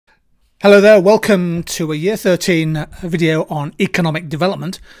Hello there, welcome to a Year 13 video on economic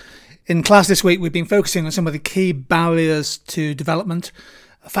development. In class this week we've been focusing on some of the key barriers to development,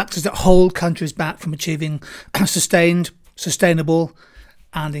 factors that hold countries back from achieving sustainable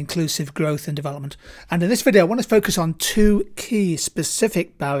and inclusive growth and development. And in this video I want to focus on two key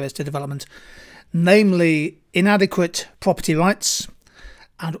specific barriers to development, namely inadequate property rights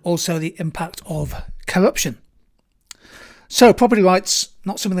and also the impact of corruption. So property rights,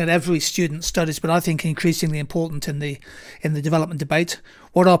 not something that every student studies, but I think increasingly important in the development debate.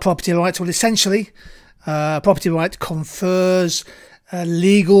 What are property rights? Well, essentially, property right confers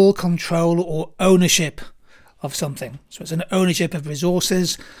legal control or ownership of something. So it's an ownership of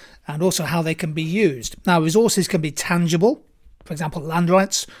resources and also how they can be used. Now, resources can be tangible, for example, land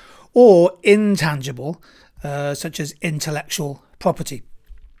rights, or intangible, such as intellectual property.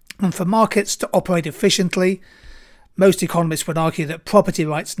 And for markets to operate efficiently, most economists would argue that property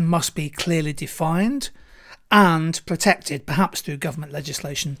rights must be clearly defined and protected, perhaps through government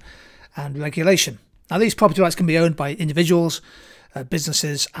legislation and regulation. Now, these property rights can be owned by individuals,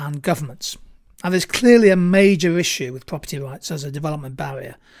 businesses and governments. Now, there's clearly a major issue with property rights as a development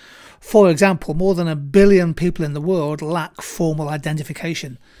barrier. For example, more than 1 billion people in the world lack formal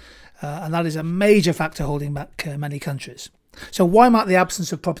identification, and that is a major factor holding back many countries. So why might the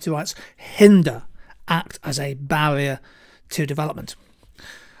absence of property rights act as a barrier to development?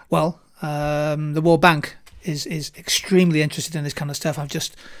 Well, the World Bank is extremely interested in this kind of stuff. I've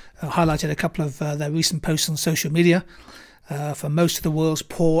just highlighted a couple of their recent posts on social media. For most of the world's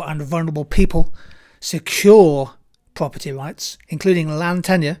poor and vulnerable people, secure property rights, including land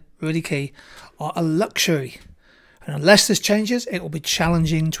tenure, really key, are a luxury. And unless this changes, it will be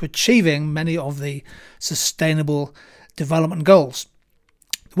challenging to achieving many of the sustainable development goals.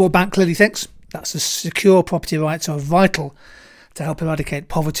 The World Bank clearly thinks that secure property rights are vital to help eradicate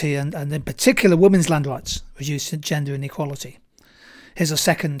poverty and in particular women's land rights, reduce gender inequality. Here's a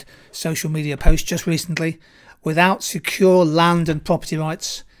second social media post just recently. Without secure land and property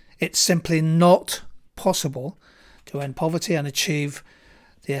rights, it's simply not possible to end poverty and achieve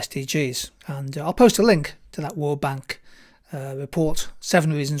the SDGs. And I'll post a link to that World Bank report,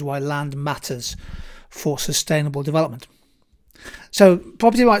 7 reasons why land matters for sustainable development. So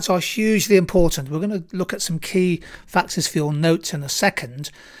property rights are hugely important. We're going to look at some key factors for your notes in a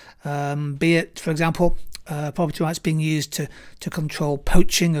second, be it, for example, property rights being used to control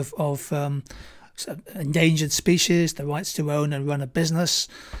poaching of endangered species, the rights to own and run a business,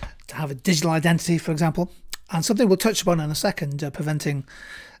 to have a digital identity, for example, and something we'll touch upon in a second, preventing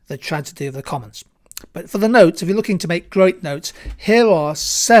the tragedy of the commons. But for the notes, if you're looking to make great notes, here are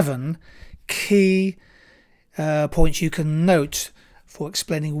 7 key points you can note for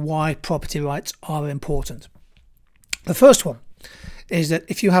explaining why property rights are important. The first one is that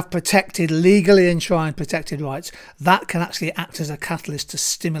if you have legally enshrined protected rights, that can actually act as a catalyst to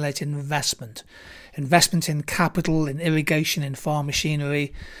stimulate investment in capital, in irrigation, in farm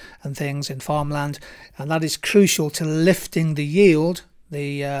machinery and things, in farmland, and that is crucial to lifting the yield,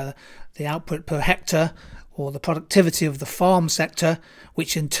 the output per hectare, or the productivity of the farm sector,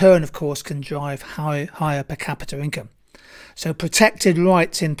 which in turn, of course, can drive higher per capita income. So protected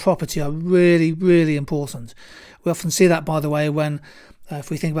rights in property are really, really important. We often see that, by the way, when, if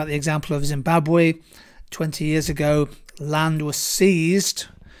we think about the example of Zimbabwe, 20 years ago, land was seized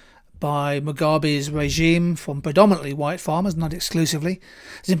by Mugabe's regime from predominantly white farmers, not exclusively.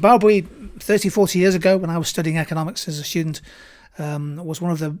 Zimbabwe, 30, 40 years ago, when I was studying economics as a student, was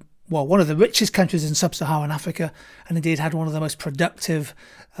one of the richest countries in sub-Saharan Africa, and indeed had one of the most productive,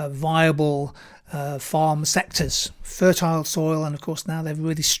 viable farm sectors, fertile soil, and of course now they've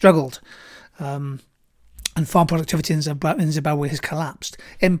really struggled. And farm productivity in Zimbabwe has collapsed,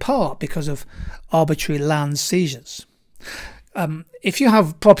 in part because of arbitrary land seizures. If you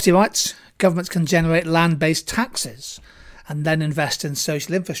have property rights, governments can generate land-based taxes and then invest in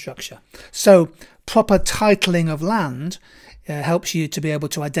social infrastructure. So proper titling of land helps you to be able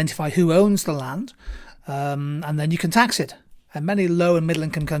to identify who owns the land, and then you can tax it. And many low and middle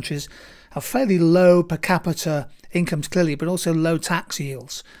income countries have fairly low per capita incomes, clearly, but also low tax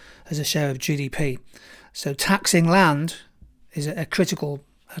yields as a share of GDP. So taxing land is a critical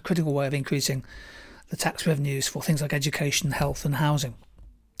way of increasing the tax revenues for things like education, health and housing.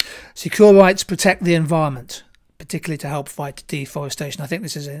 Secure rights protect the environment, particularly to help fight deforestation. I think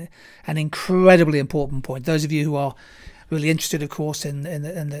this is an incredibly important point. Those of you who are really interested, of course, in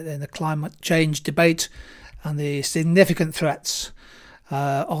the climate change debate and the significant threats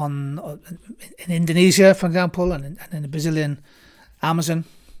in Indonesia, for example, and in the Brazilian Amazon.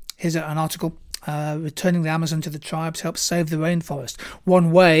 Here's an article. Returning the Amazon to the tribes helps save the rainforest.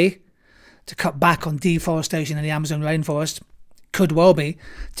 One way to cut back on deforestation in the Amazon rainforest, could well be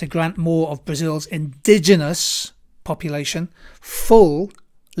to grant more of Brazil's indigenous population full,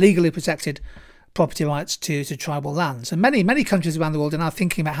 legally protected property rights to tribal lands. And many countries around the world are now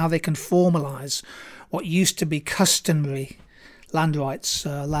thinking about how they can formalise what used to be customary land rights,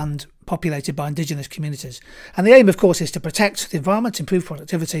 land populated by indigenous communities. And the aim, of course, is to protect the environment, improve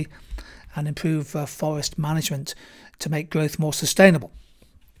productivity, and improve forest management to make growth more sustainable.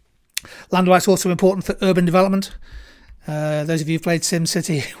 Land rights are also important for urban development. Those of you who've played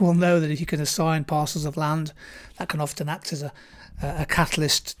SimCity will know that if you can assign parcels of land, that can often act as a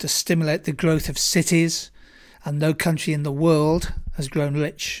catalyst to stimulate the growth of cities, and no country in the world has grown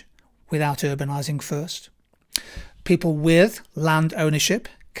rich without urbanising first. People with land ownership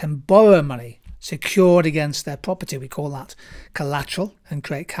can borrow money secured against their property. We call that collateral, and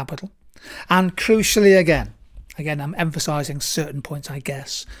create capital. And crucially, again I'm emphasising certain points, I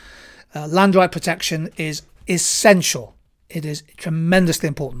guess, land right protection is essential. It is tremendously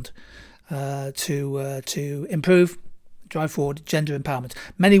important to improve, drive forward gender empowerment.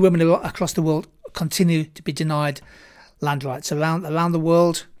 Many women across the world continue to be denied land rights. Around the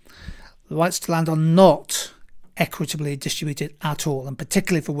world, the rights to land are not equitably distributed at all, and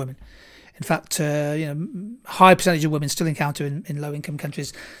particularly for women. In fact, high percentage of women still encounter in low-income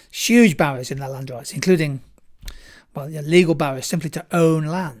countries huge barriers in their land rights, including legal barriers simply to own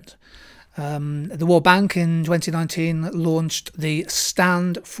land. The World Bank in 2019 launched the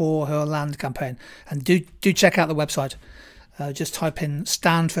Stand for Her Land campaign, and do check out the website. Just type in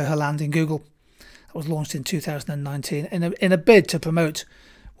Stand for Her Land in Google. That was launched in 2019 in a bid to promote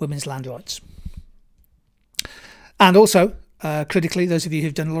women's land rights. And also, critically, those of you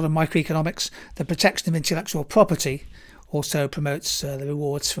who've done a lot of microeconomics, the protection of intellectual property also promotes the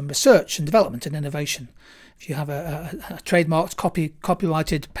rewards from research and development and innovation. If you have a trademarked,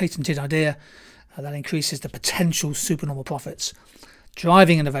 copyrighted, patented idea, that increases the potential supernormal profits,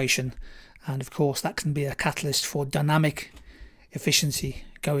 driving innovation, and of course that can be a catalyst for dynamic efficiency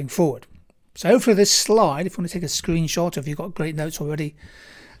going forward. So for this slide, if you want to take a screenshot, if you've got great notes already,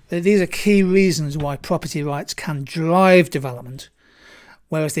 these are key reasons why property rights can drive development,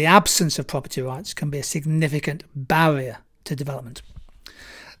 whereas the absence of property rights can be a significant barrier to development.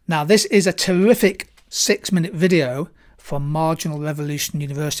 Now, this is a terrific 6-minute video from Marginal Revolution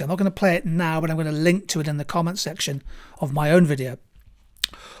University. I'm not going to play it now, but I'm going to link to it in the comments section of my own video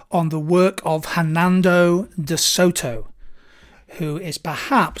on the work of Hernando de Soto, who is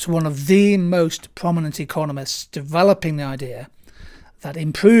perhaps one of the most prominent economists developing the idea that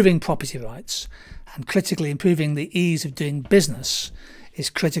improving property rights and critically improving the ease of doing business is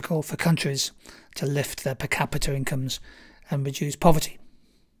critical for countries to lift their per capita incomes and reduce poverty.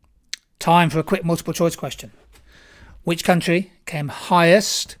 Time for a quick multiple choice question. Which country came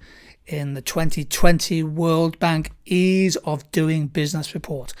highest in the 2020 World Bank Ease of Doing Business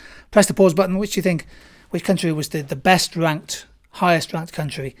report? Press the pause button. Which country was the best ranked, highest ranked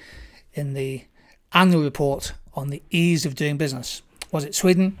country in the annual report on the ease of doing business? Was it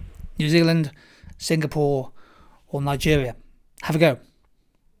Sweden, New Zealand, Singapore, or Nigeria? Have a go.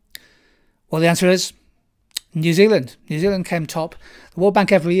 Well, the answer is New Zealand. New Zealand came top. The World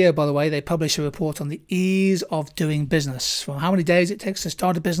Bank every year, by the way, they publish a report on the ease of doing business, from how many days it takes to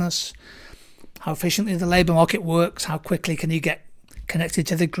start a business, how efficiently the labour market works, how quickly can you get connected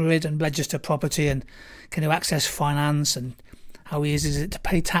to the grid and register property, and can you access finance, and how easy is it to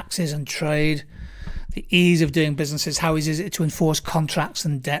pay taxes and trade, the ease of doing businesses, how easy is it to enforce contracts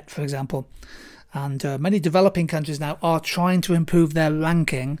and debt, for example. And many developing countries now are trying to improve their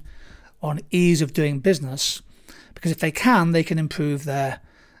ranking on ease of doing business, because if they can improve their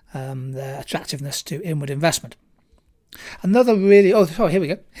attractiveness to inward investment. Another really, here we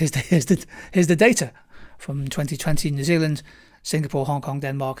go. Here's the data from 2020. New Zealand, Singapore, Hong Kong,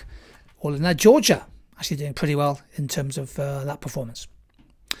 Denmark, all in there. Georgia actually doing pretty well in terms of that performance.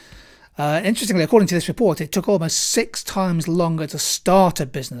 Interestingly, according to this report, it took almost 6 times longer to start a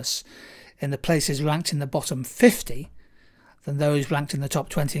business in the places ranked in the bottom 50 than those ranked in the top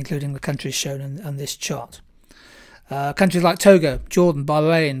 20, including the countries shown on this chart. Countries like Togo, Jordan,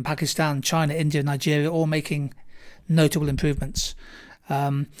 Bahrain, Pakistan, China, India, Nigeria, all making notable improvements.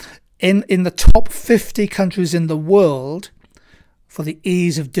 In the top 50 countries in the world for the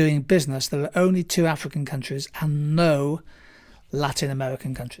ease of doing business, there are only 2 African countries and no Latin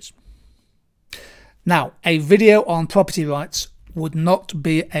American countries. Now, a video on property rights would not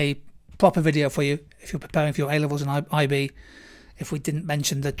be a proper video for you if you're preparing for your A-levels and IB if we didn't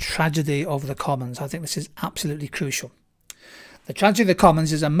mention the tragedy of the commons. I think this is absolutely crucial. The tragedy of the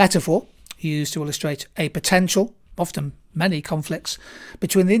commons is a metaphor used to illustrate a potential often many conflicts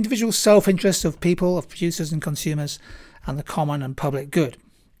between the individual self-interest of people, of producers and consumers, and the common and public good.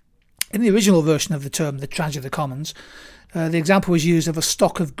 In the original version of the term, the tragedy of the commons, the example was used of a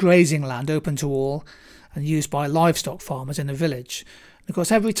stock of grazing land open to all and used by livestock farmers in a village. Of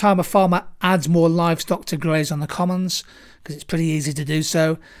course, every time a farmer adds more livestock to graze on the commons, because it's pretty easy to do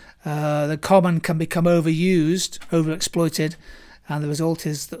so, the common can become overused, overexploited, and the result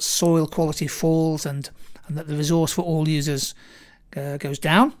is that soil quality falls and that the resource for all users goes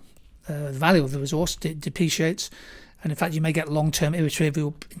down. The value of the resource depreciates, and in fact you may get long-term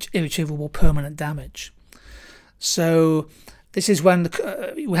irretrievable permanent damage. So this is when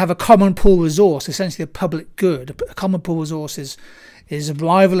we have a common pool resource, essentially a public good. A common pool resource is a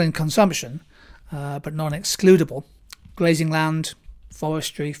rival in consumption, but non-excludable. Grazing land,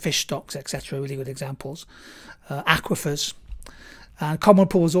 forestry, fish stocks, etc. really good examples. Aquifers. And common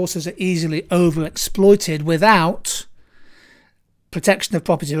pool resources are easily overexploited without protection of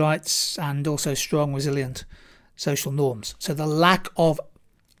property rights and also strong, resilient social norms. So the lack of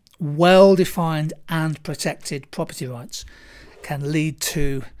well-defined and protected property rights can lead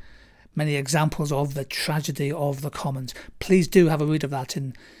to many examples of the tragedy of the commons. Please do have a read of that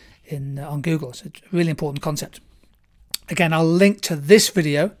on Google. It's a really important concept. Again, I'll link to this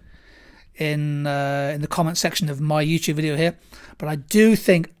video in the comment section of my YouTube video here. But I do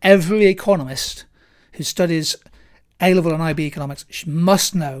think every economist who studies A-level and IB economics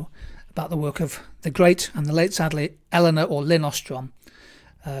must know about the work of the great and the late, sadly, Eleanor or Lynn Ostrom,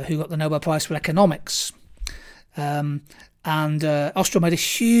 who got the Nobel Prize for Economics. And Ostrom made a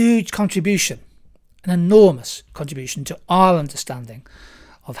huge contribution, an enormous contribution to our understanding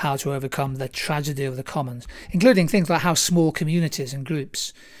of how to overcome the tragedy of the commons, including things like how small communities and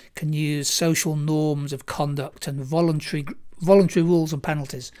groups can use social norms of conduct and voluntary rules and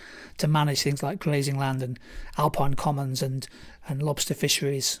penalties to manage things like grazing land and alpine commons and lobster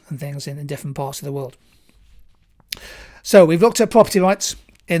fisheries and things in different parts of the world. So we've looked at property rights.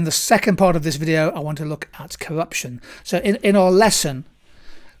 In the second part of this video, I want to look at corruption. So in our lesson,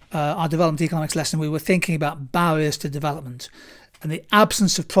 our development economics lesson, we were thinking about barriers to development, and the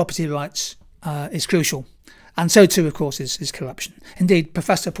absence of property rights is crucial. And so too, of course, is corruption. Indeed,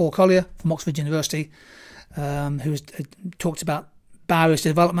 Professor Paul Collier from Oxford University, who has talked about barriers to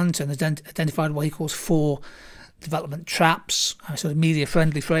development and identified what he calls 4 development traps, a sort of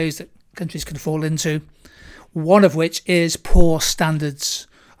media-friendly phrase that countries can fall into, one of which is poor standards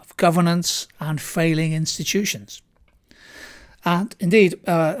of governance and failing institutions. And indeed,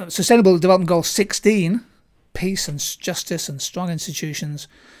 Sustainable Development Goal 16, peace and justice and strong institutions,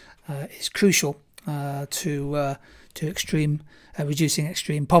 is crucial to reducing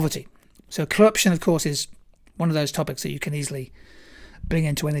extreme poverty. So corruption, of course, is one of those topics that you can easily bring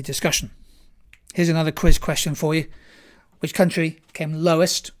into any discussion. Here's another quiz question for you. Which country came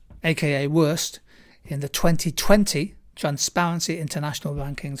lowest, aka worst, in the 2020 Transparency International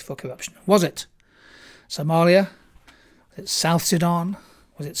rankings for corruption? Was it Somalia? Was it South Sudan?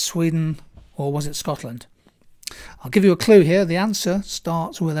 Was it Sweden? Or was it Scotland? I'll give you a clue here. The answer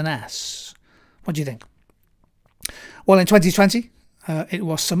starts with an S. What do you think? Well, in 2020, it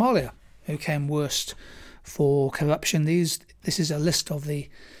was Somalia who came worst for corruption. This is a list of the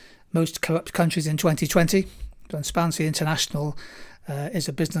most corrupt countries in 2020. Transparency International is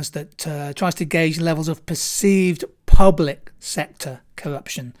a business that tries to gauge levels of perceived public sector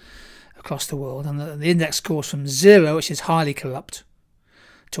corruption across the world, and the index scores from 0, which is highly corrupt,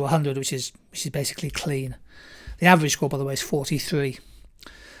 to 100, which is basically clean. The average score, by the way, is 43.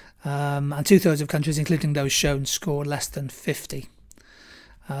 And 2/3 of countries, including those shown, scored less than 50.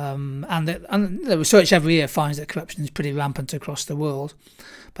 And the research every year finds that corruption is pretty rampant across the world.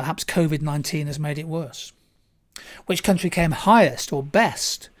 Perhaps COVID-19 has made it worse. Which country came highest or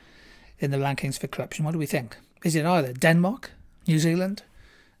best in the rankings for corruption? What do we think? Is it either Denmark, New Zealand,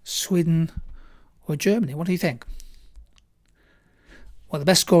 Sweden, or Germany? What do you think? Well, the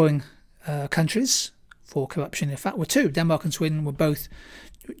best scoring countries for corruption, in fact, were 2. Denmark and Sweden were both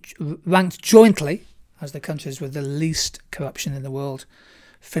ranked jointly as the countries with the least corruption in the world.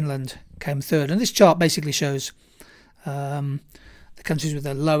 Finland came 3rd. And this chart basically shows the countries with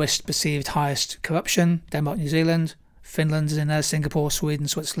the lowest perceived highest corruption: Denmark, New Zealand, Finland is in there, Singapore, Sweden,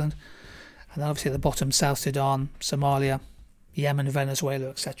 Switzerland, and then obviously at the bottom, South Sudan, Somalia, Yemen, Venezuela,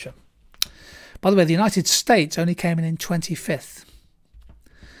 etc. By the way, the United States only came in 25th,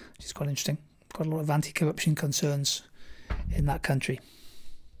 which is quite interesting. Got a lot of anti-corruption concerns in that country.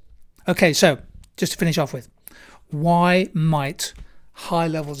 Okay, so just to finish off with, why might high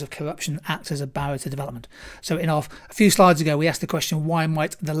levels of corruption act as a barrier to development? So a few slides ago, we asked the question, why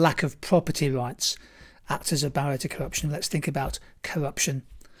might the lack of property rights acts as a barrier to corruption. Let's think about corruption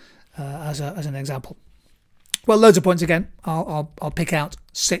as an example. Well, loads of points again. I'll pick out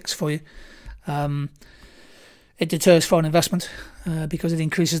 6 for you. It deters foreign investment because it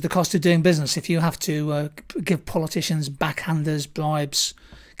increases the cost of doing business. If you have to give politicians backhanders, bribes,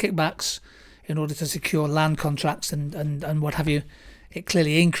 kickbacks in order to secure land contracts and what have you, it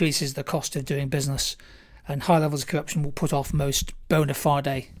clearly increases the cost of doing business, and high levels of corruption will put off most bona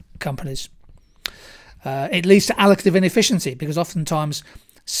fide companies. It leads to allocative inefficiency because oftentimes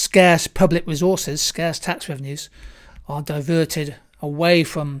scarce public resources, scarce tax revenues, are diverted away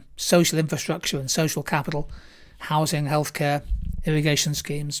from social infrastructure and social capital, housing, healthcare, irrigation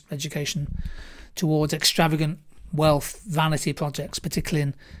schemes, education, towards extravagant wealth, vanity projects, particularly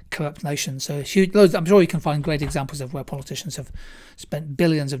in corrupt nations. So loads, I'm sure you can find great examples of where politicians have spent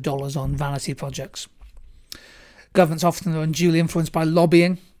billions of dollars on vanity projects. Governments often are unduly influenced by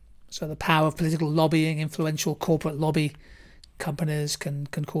lobbying. So the power of political lobbying, influential corporate lobby companies can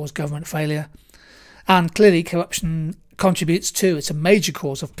cause government failure. And clearly corruption contributes to, it's a major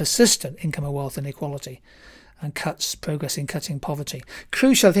cause of persistent income and wealth inequality and progress in cutting poverty.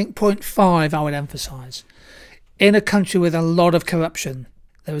 Crucial, I think, point 5 I would emphasise. In a country with a lot of corruption,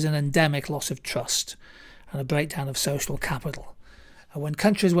 there is an endemic loss of trust and a breakdown of social capital. And when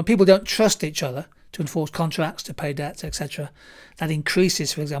people don't trust each other to enforce contracts, to pay debts, etc., that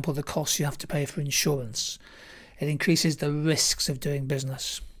increases, for example, the costs you have to pay for insurance. It increases the risks of doing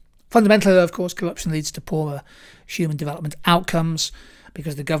business. Fundamentally, though, of course, corruption leads to poorer human development outcomes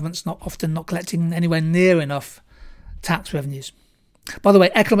because the government's often not collecting anywhere near enough tax revenues. By the way,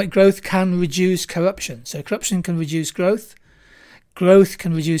 economic growth can reduce corruption. So corruption can reduce growth. Growth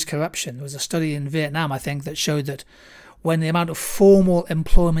can reduce corruption. There was a study in Vietnam, I think, that showed that when the amount of formal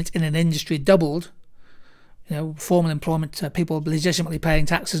employment in an industry doubled, formal employment, people legitimately paying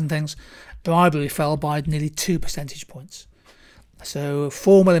taxes and things, bribery fell by nearly 2 percentage points. So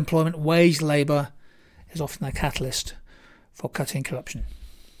formal employment, wage labour, is often a catalyst for cutting corruption.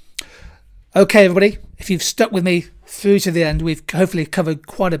 Okay, everybody, if you've stuck with me through to the end, we've hopefully covered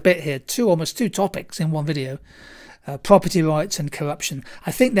quite a bit here, almost two topics in one video, property rights and corruption.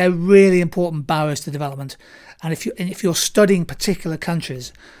 I think they're really important barriers to development, and if you're studying particular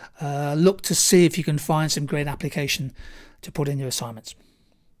countries, look to see if you can find some great application to put in your assignments.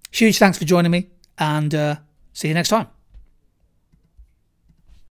 Huge thanks for joining me, and see you next time.